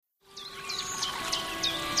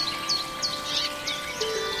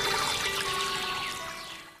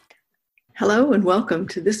Hello and welcome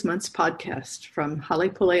to this month's podcast from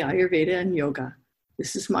Halepule Ayurveda and Yoga.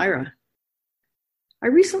 This is Myra. I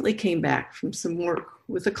recently came back from some work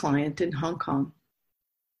with a client in Hong Kong,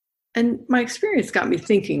 and my experience got me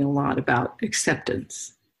thinking a lot about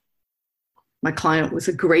acceptance. My client was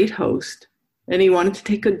a great host, and he wanted to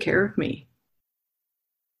take good care of me.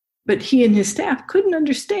 But he and his staff couldn't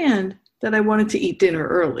understand that I wanted to eat dinner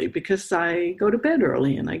early because I go to bed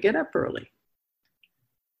early and I get up early.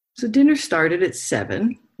 So dinner started at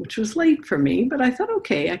 7, which was late for me, but I thought,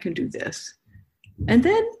 okay, I can do this. And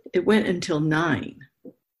then it went until 9,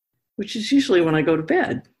 which is usually when I go to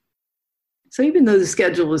bed. So even though the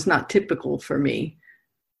schedule was not typical for me,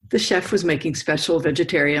 the chef was making special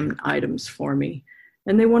vegetarian items for me,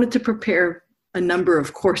 and they wanted to prepare a number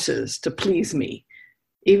of courses to please me,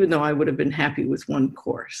 even though I would have been happy with one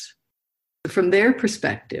course. From their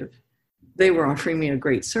perspective, they were offering me a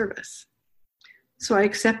great service. So I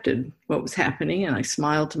accepted what was happening, and I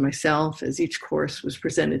smiled to myself as each course was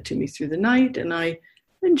presented to me through the night, and I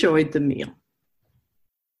enjoyed the meal.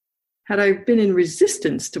 Had I been in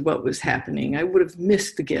resistance to what was happening, I would have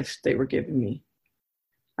missed the gift they were giving me.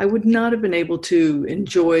 I would not have been able to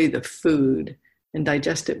enjoy the food and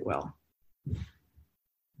digest it well.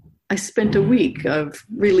 I spent a week of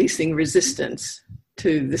releasing resistance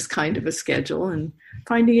to this kind of a schedule and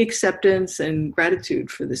finding acceptance and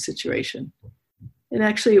gratitude for the situation. And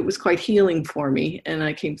actually, it was quite healing for me, and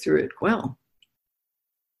I came through it well.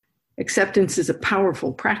 Acceptance is a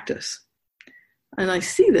powerful practice. And I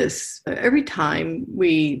see this every time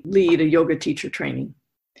we lead a yoga teacher training.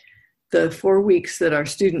 The 4 weeks that our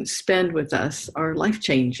students spend with us are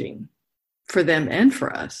life-changing for them and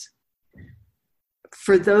for us.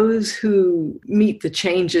 For those who meet the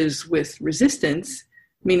changes with resistance,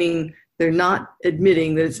 meaning they're not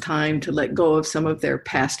admitting that it's time to let go of some of their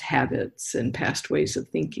past habits and past ways of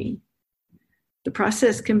thinking, the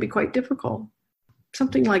process can be quite difficult,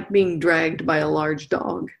 something like being dragged by a large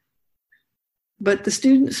dog. But the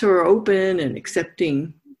students who are open and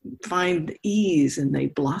accepting find ease and they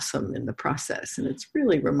blossom in the process, and it's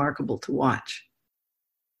really remarkable to watch.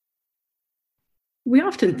 We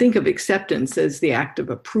often think of acceptance as the act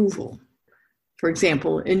of approval. For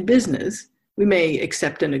example, in business, we may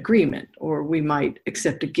accept an agreement, or we might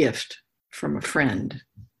accept a gift from a friend.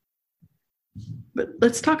 But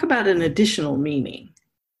let's talk about an additional meaning.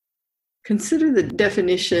 Consider the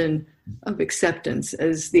definition of acceptance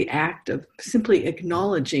as the act of simply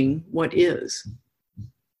acknowledging what is.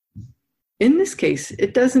 In this case,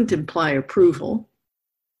 it doesn't imply approval,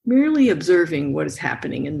 merely observing what is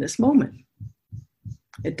happening in this moment.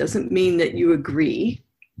 It doesn't mean that you agree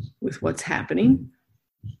with what's happening,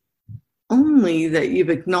 only that you've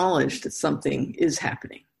acknowledged that something is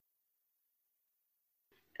happening.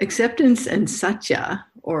 Acceptance and satya,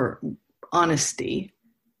 or honesty,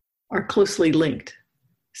 are closely linked.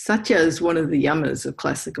 Satya is one of the yamas of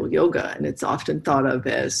classical yoga, and it's often thought of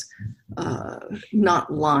as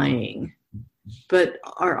not lying. But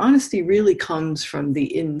our honesty really comes from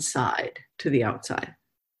the inside to the outside.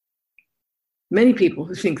 Many people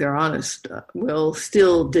who think they're honest will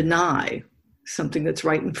still deny something that's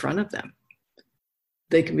right in front of them.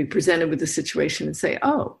 They can be presented with a situation and say,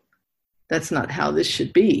 oh, that's not how this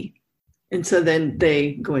should be. And so then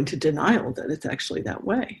they go into denial that it's actually that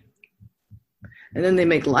way. And then they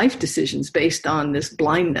make life decisions based on this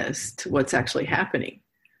blindness to what's actually happening,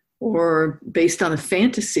 or based on a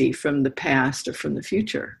fantasy from the past or from the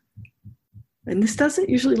future. And this doesn't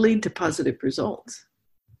usually lead to positive results.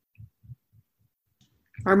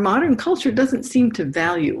 Our modern culture doesn't seem to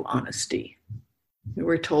value honesty.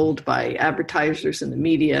 We're told by advertisers and the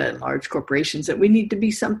media and large corporations that we need to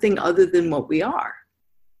be something other than what we are.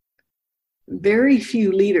 Very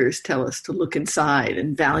few leaders tell us to look inside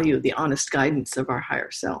and value the honest guidance of our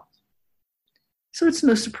higher self. So it's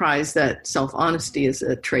no surprise that self-honesty is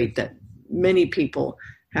a trait that many people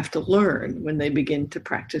have to learn when they begin to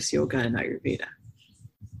practice yoga and Ayurveda.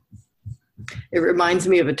 It reminds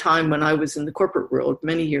me of a time when I was in the corporate world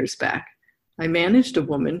many years back. I managed a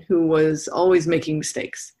woman who was always making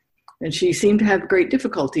mistakes, and she seemed to have great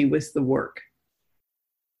difficulty with the work.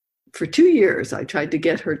 For 2 years, I tried to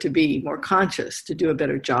get her to be more conscious, to do a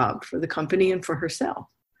better job for the company and for herself.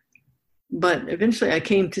 But eventually I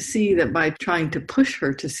came to see that by trying to push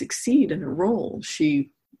her to succeed in a role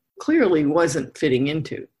she clearly wasn't fitting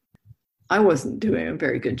into, I wasn't doing a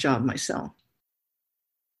very good job myself.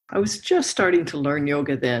 I was just starting to learn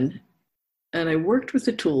yoga then, and I worked with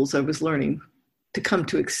the tools I was learning to come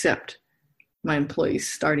to accept my employee's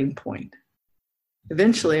starting point.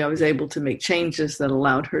 Eventually, I was able to make changes that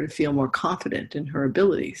allowed her to feel more confident in her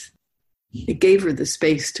abilities. It gave her the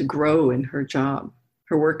space to grow in her job.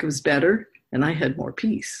 Her work was better, and I had more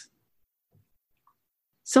peace.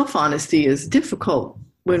 Self-honesty is difficult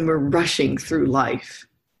when we're rushing through life.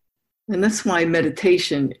 And that's why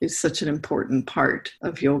meditation is such an important part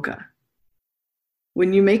of yoga.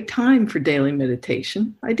 When you make time for daily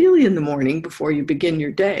meditation, ideally in the morning before you begin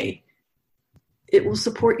your day, it will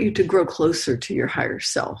support you to grow closer to your higher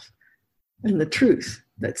self and the truth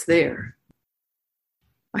that's there.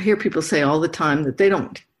 I hear people say all the time that they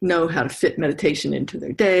don't know how to fit meditation into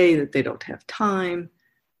their day, that they don't have time.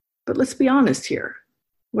 But let's be honest here.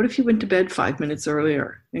 What if you went to bed 5 minutes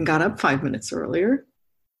earlier and got up 5 minutes earlier?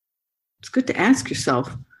 It's good to ask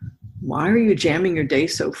yourself, why are you jamming your day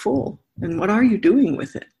so full? And what are you doing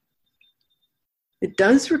with it? It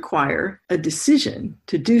does require a decision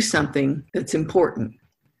to do something that's important,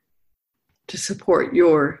 to support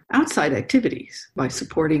your outside activities by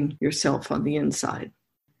supporting yourself on the inside.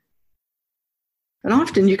 And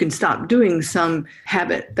often you can stop doing some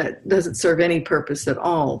habit that doesn't serve any purpose at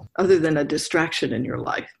all other than a distraction in your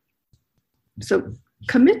life. So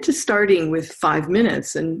commit to starting with 5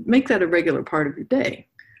 minutes and make that a regular part of your day,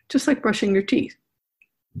 just like brushing your teeth.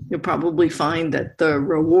 You'll probably find that the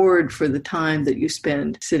reward for the time that you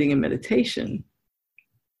spend sitting in meditation,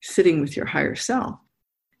 sitting with your higher self,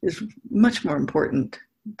 is much more important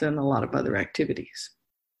than a lot of other activities.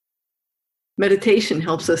 Meditation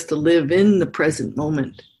helps us to live in the present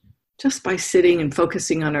moment just by sitting and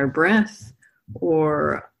focusing on our breath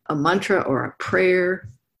or a mantra or a prayer.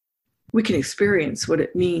 We can experience what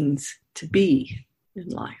it means to be in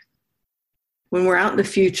life. When we're out in the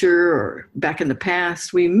future or back in the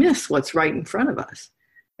past, we miss what's right in front of us.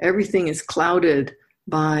 Everything is clouded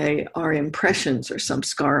by our impressions or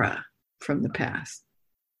samskara from the past.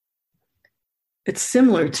 It's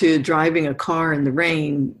similar to driving a car in the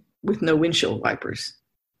rain with no windshield wipers.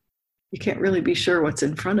 You can't really be sure what's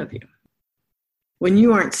in front of you. When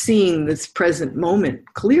you aren't seeing this present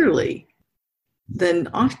moment clearly, then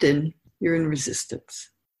often you're in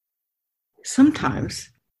resistance.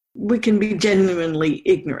 Sometimes we can be genuinely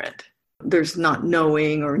ignorant. There's not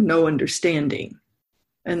knowing or no understanding,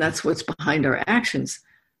 and that's what's behind our actions.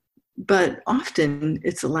 But often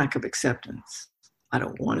it's a lack of acceptance. I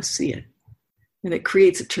don't want to see it. And it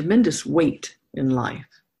creates a tremendous weight in life.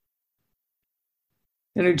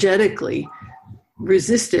 Energetically,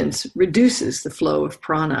 resistance reduces the flow of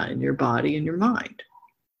prana in your body and your mind.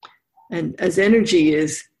 And as energy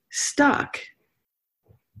is stuck,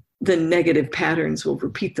 the negative patterns will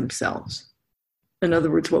repeat themselves. In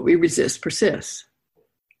other words, what we resist persists.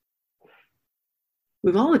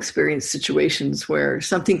 We've all experienced situations where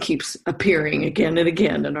something keeps appearing again and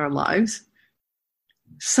again in our lives.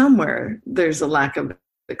 Somewhere there's a lack of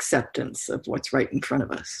acceptance of what's right in front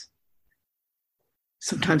of us.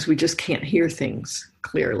 Sometimes we just can't hear things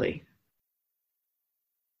clearly.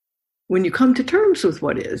 When you come to terms with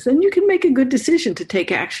what is, then you can make a good decision to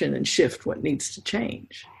take action and shift what needs to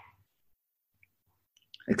change.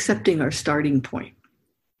 Accepting our starting point.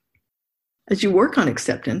 As you work on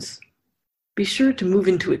acceptance, be sure to move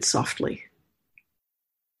into it softly.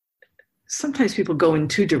 Sometimes people go in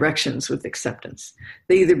two directions with acceptance.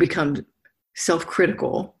 They either become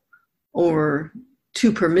self-critical or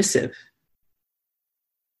too permissive.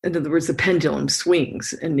 In other words, the pendulum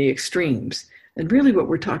swings in the extremes. And really what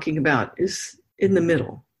we're talking about is in the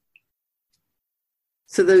middle.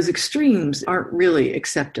 So those extremes aren't really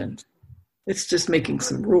acceptance. It's just making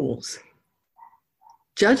some rules.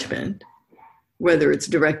 Judgment, whether it's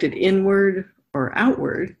directed inward or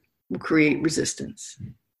outward, will create resistance.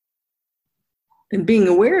 And being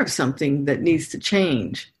aware of something that needs to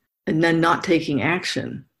change and then not taking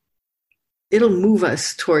action, it'll move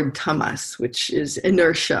us toward tamas, which is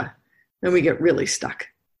inertia, and we get really stuck.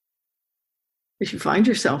 If you find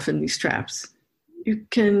yourself in these traps, you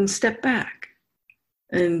can step back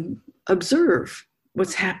and observe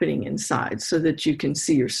what's happening inside so that you can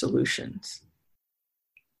see your solutions.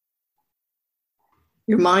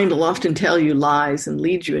 Your mind will often tell you lies and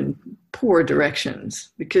lead you in poor directions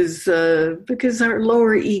because our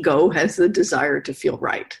lower ego has the desire to feel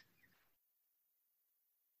right.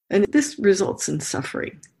 And this results in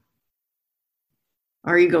suffering.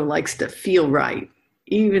 Our ego likes to feel right,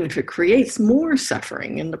 even if it creates more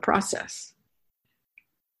suffering in the process.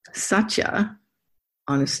 Satya,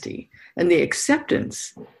 honesty, and the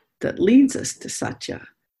acceptance that leads us to satya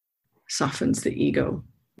softens the ego.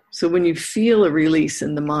 So when you feel a release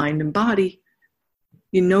in the mind and body,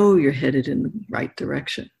 you know you're headed in the right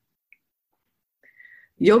direction.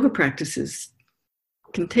 Yoga practices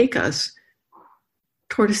can take us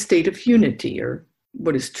toward a state of unity, or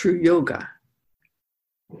what is true yoga.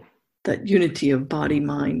 that unity of body,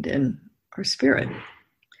 mind, and our spirit.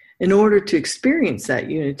 In order to experience that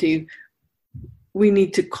unity, we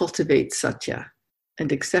need to cultivate satya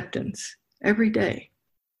and acceptance every day.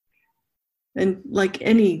 And like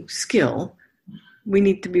any skill, we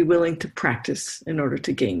need to be willing to practice in order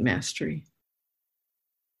to gain mastery.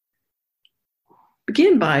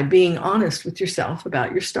 Begin by being honest with yourself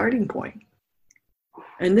about your starting point.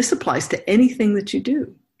 And this applies to anything that you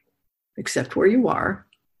do, except where you are,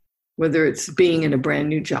 whether it's being in a brand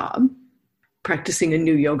new job, practicing a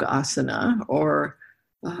new yoga asana, or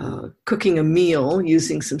cooking a meal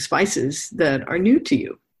using some spices that are new to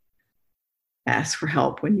you. Ask for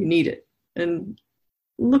help when you need it, and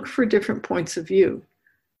look for different points of view.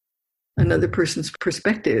 Another person's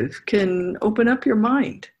perspective can open up your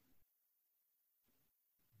mind.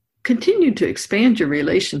 Continue to expand your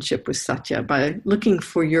relationship with Satya by looking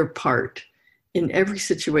for your part in every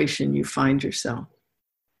situation you find yourself.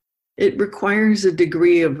 It requires a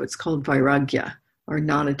degree of what's called vairagya, or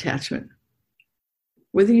non-attachment.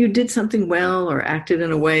 Whether you did something well or acted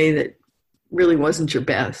in a way that really wasn't your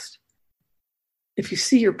best, if you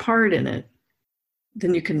see your part in it,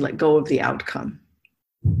 then you can let go of the outcome.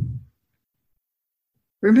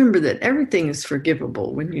 Remember that everything is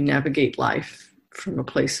forgivable when you navigate life from a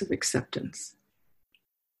place of acceptance.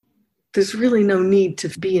 There's really no need to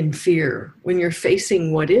be in fear when you're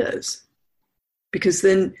facing what is, because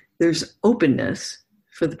then there's openness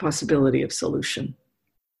for the possibility of solution.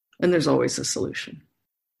 And there's always a solution.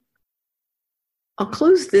 I'll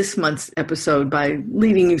close this month's episode by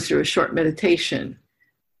leading you through a short meditation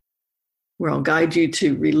where I'll guide you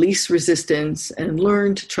to release resistance and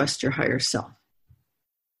learn to trust your higher self.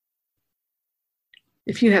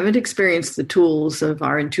 If you haven't experienced the tools of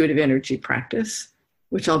our intuitive energy practice,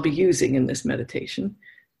 which I'll be using in this meditation,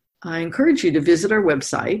 I encourage you to visit our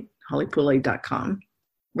website, hollypoulet.com,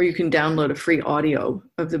 where you can download a free audio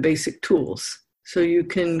of the basic tools so you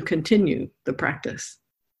can continue the practice.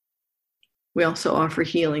 We also offer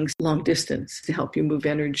healings long distance to help you move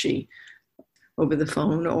energy over the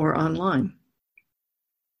phone or online.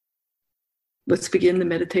 Let's begin the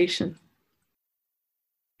meditation.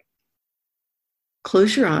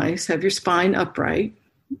 Close your eyes, have your spine upright.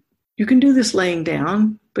 You can do this laying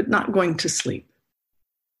down, but not going to sleep.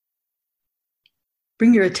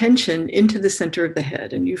 Bring your attention into the center of the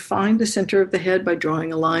head, and you find the center of the head by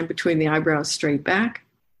drawing a line between the eyebrows straight back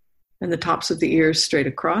and the tops of the ears straight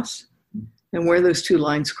across, and where those two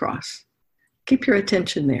lines cross. Keep your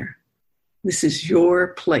attention there. This is your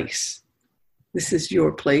place. This is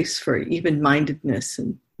your place for even-mindedness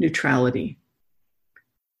and neutrality.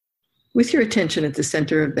 With your attention at the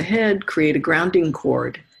center of the head, create a grounding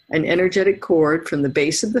cord, an energetic cord from the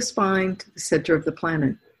base of the spine to the center of the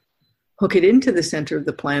planet. Hook it into the center of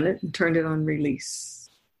the planet and turn it on release.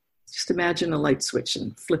 Just imagine a light switch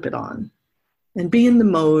and flip it on, and be in the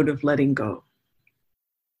mode of letting go.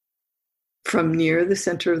 From near the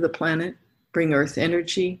center of the planet, bring earth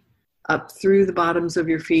energy up through the bottoms of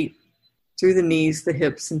your feet, through the knees, the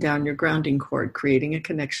hips, and down your grounding cord, creating a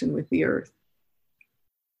connection with the earth.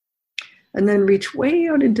 And then reach way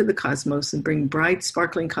out into the cosmos and bring bright,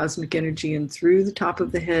 sparkling cosmic energy in through the top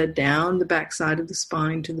of the head, down the backside of the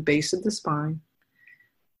spine to the base of the spine,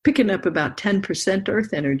 picking up about 10%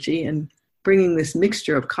 earth energy and bringing this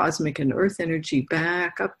mixture of cosmic and earth energy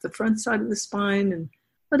back up the front side of the spine and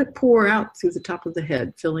let it pour out through the top of the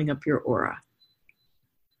head, filling up your aura.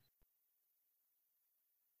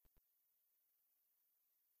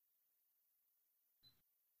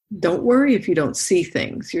 Don't worry if you don't see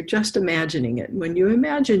things. You're just imagining it. When you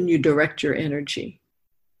imagine, you direct your energy.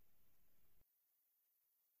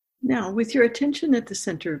 Now, with your attention at the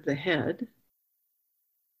center of the head,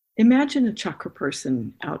 imagine a chakra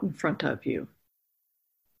person out in front of you.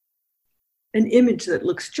 An image that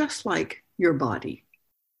looks just like your body.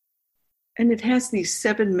 And it has these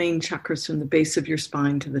 7 main chakras from the base of your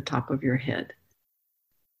spine to the top of your head.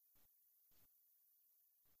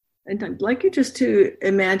 And I'd like you just to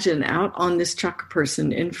imagine out on this chakra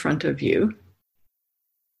person in front of you,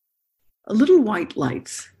 little white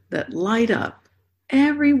lights that light up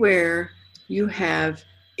everywhere you have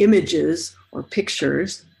images or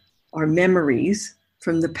pictures or memories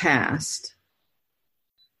from the past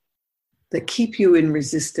that keep you in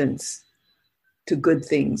resistance to good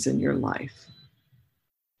things in your life.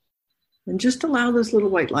 And just allow those little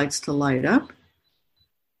white lights to light up.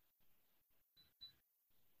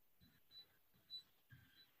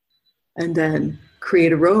 And then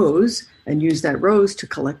create a rose and use that rose to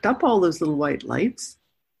collect up all those little white lights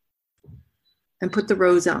and put the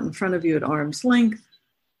rose out in front of you at arm's length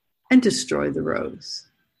and destroy the rose.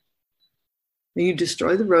 And you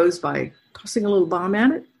destroy the rose by tossing a little bomb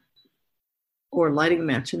at it or lighting a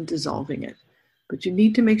match and dissolving it. But you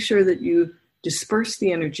need to make sure that you disperse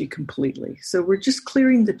the energy completely. So we're just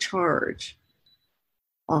clearing the charge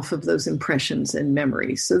off of those impressions and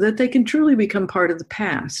memories so that they can truly become part of the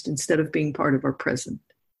past instead of being part of our present.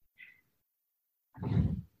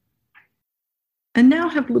 And now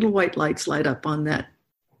have little white lights light up on that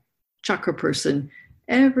chakra person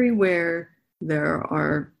everywhere there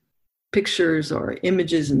are pictures or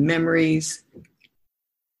images and memories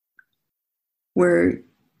where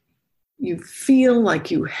you feel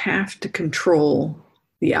like you have to control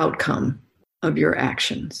the outcome of your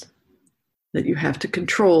actions, that you have to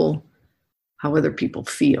control how other people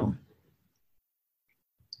feel,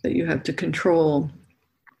 that you have to control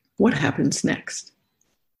what happens next.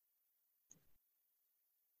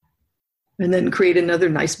 And then create another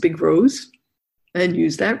nice big rose and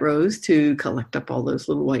use that rose to collect up all those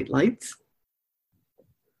little white lights,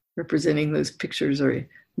 representing those pictures or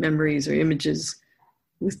memories or images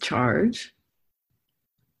with charge.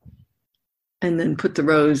 And then put the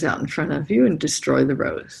rose out in front of you and destroy the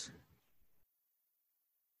rose.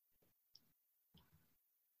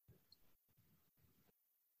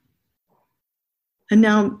 And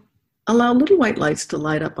now allow little white lights to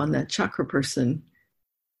light up on that chakra person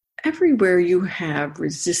everywhere you have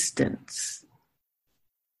resistance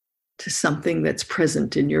to something that's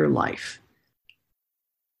present in your life.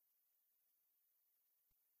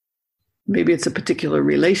 Maybe it's a particular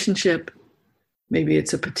relationship, maybe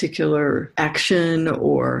it's a particular action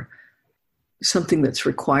or something that's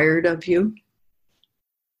required of you.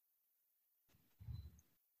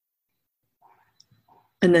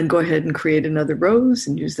 And then go ahead and create another rose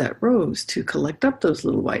and use that rose to collect up those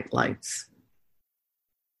little white lights,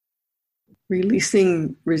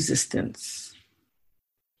 releasing resistance.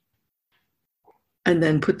 And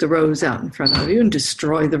then put the rose out in front of you and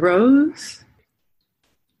destroy the rose.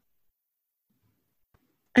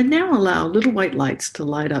 And now allow little white lights to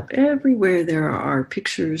light up everywhere there are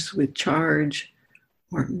pictures with charge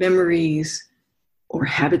or memories or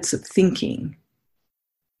habits of thinking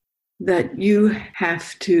that you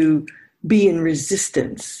have to be in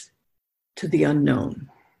resistance to the unknown.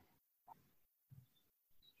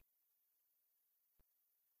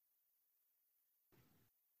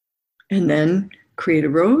 And then create a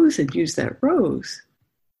rose and use that rose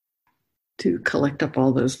to collect up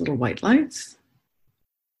all those little white lights.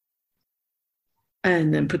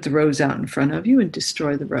 And then put the rose out in front of you and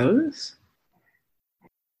destroy the rose.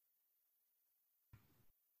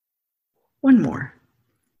 One more.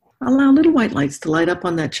 Allow little white lights to light up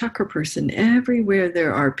on that chakra person everywhere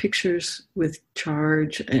there are pictures with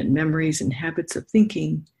charge and memories and habits of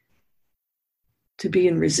thinking to be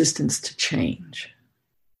in resistance to change,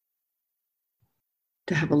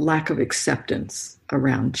 to have a lack of acceptance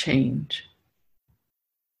around change.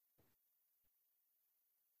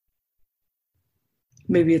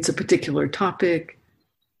 Maybe it's a particular topic.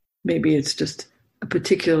 Maybe it's just a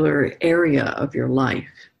particular area of your life.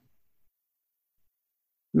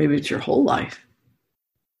 Maybe it's your whole life.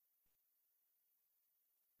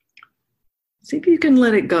 See if you can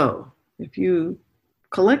let it go. If you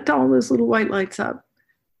collect all those little white lights up,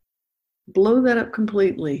 blow that up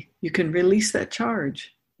completely, you can release that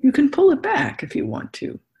charge. You can pull it back if you want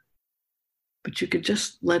to, but you could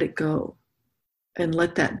just let it go and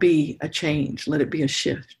let that be a change. Let it be a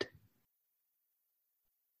shift.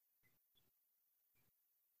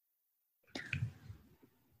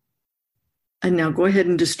 And now go ahead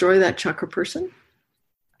and destroy that chakra person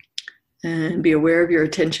and be aware of your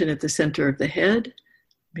attention at the center of the head.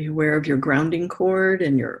 Be aware of your grounding cord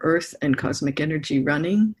and your earth and cosmic energy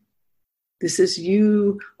running. This is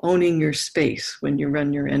you owning your space when you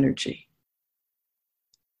run your energy.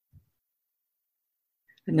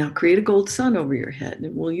 And now create a gold sun over your head,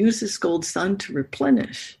 and we'll use this gold sun to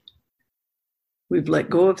replenish. We've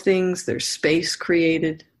let go of things, there's space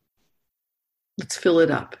created. Let's fill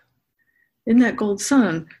it up. In that gold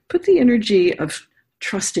sun, put the energy of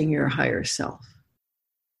trusting your higher self.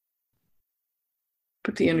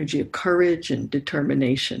 Put the energy of courage and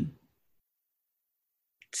determination,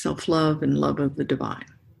 self-love and love of the divine.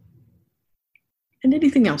 And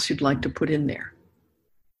anything else you'd like to put in there.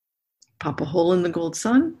 Pop a hole in the gold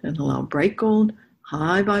sun and allow bright gold,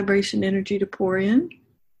 high vibration energy to pour in,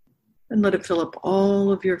 and let it fill up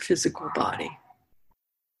all of your physical body.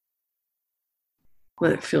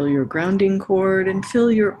 Let it fill your grounding cord and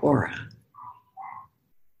fill your aura.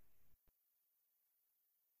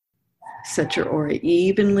 Set your aura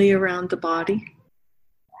evenly around the body,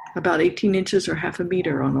 about 18 inches or half a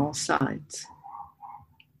meter on all sides.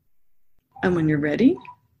 And when you're ready,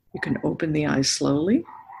 You can open the eyes slowly.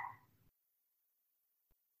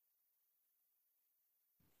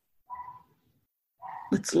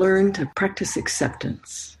 Let's learn to practice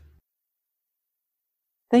acceptance.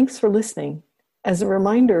 Thanks for listening. As a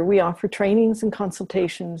reminder, we offer trainings and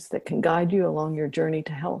consultations that can guide you along your journey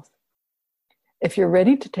to health. If you're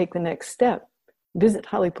ready to take the next step, visit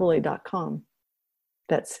halepule.com.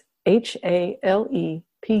 That's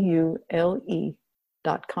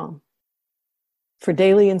HALEPULE.com. For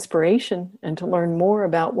daily inspiration and to learn more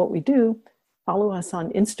about what we do, follow us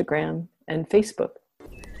on Instagram and Facebook.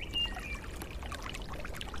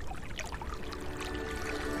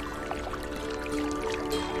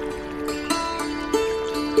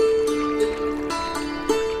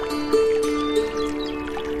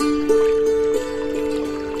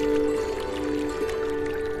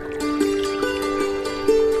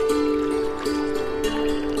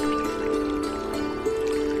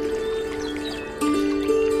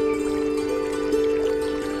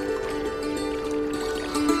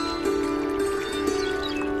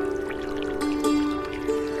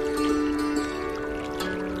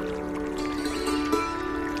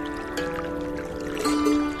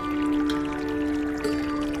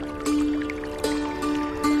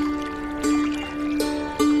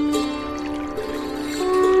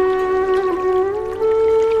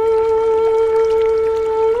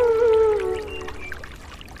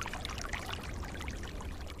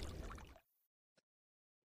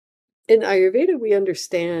 In Ayurveda, we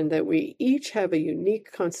understand that we each have a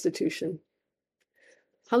unique constitution.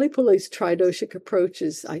 Halepule's tridoshic approach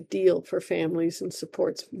is ideal for families and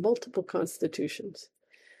supports multiple constitutions.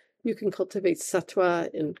 You can cultivate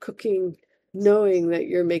sattva in cooking, knowing that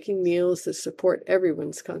you're making meals that support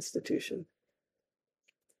everyone's constitution.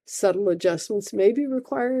 Subtle adjustments may be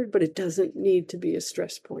required, but it doesn't need to be a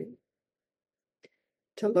stress point.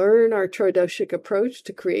 To learn our tridoshic approach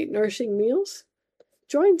to create nourishing meals,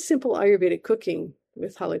 join Simple Ayurvedic Cooking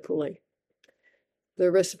with Halepule.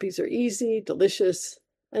 The recipes are easy, delicious,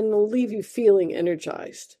 and will leave you feeling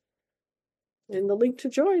energized. And the link to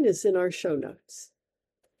join is in our show notes.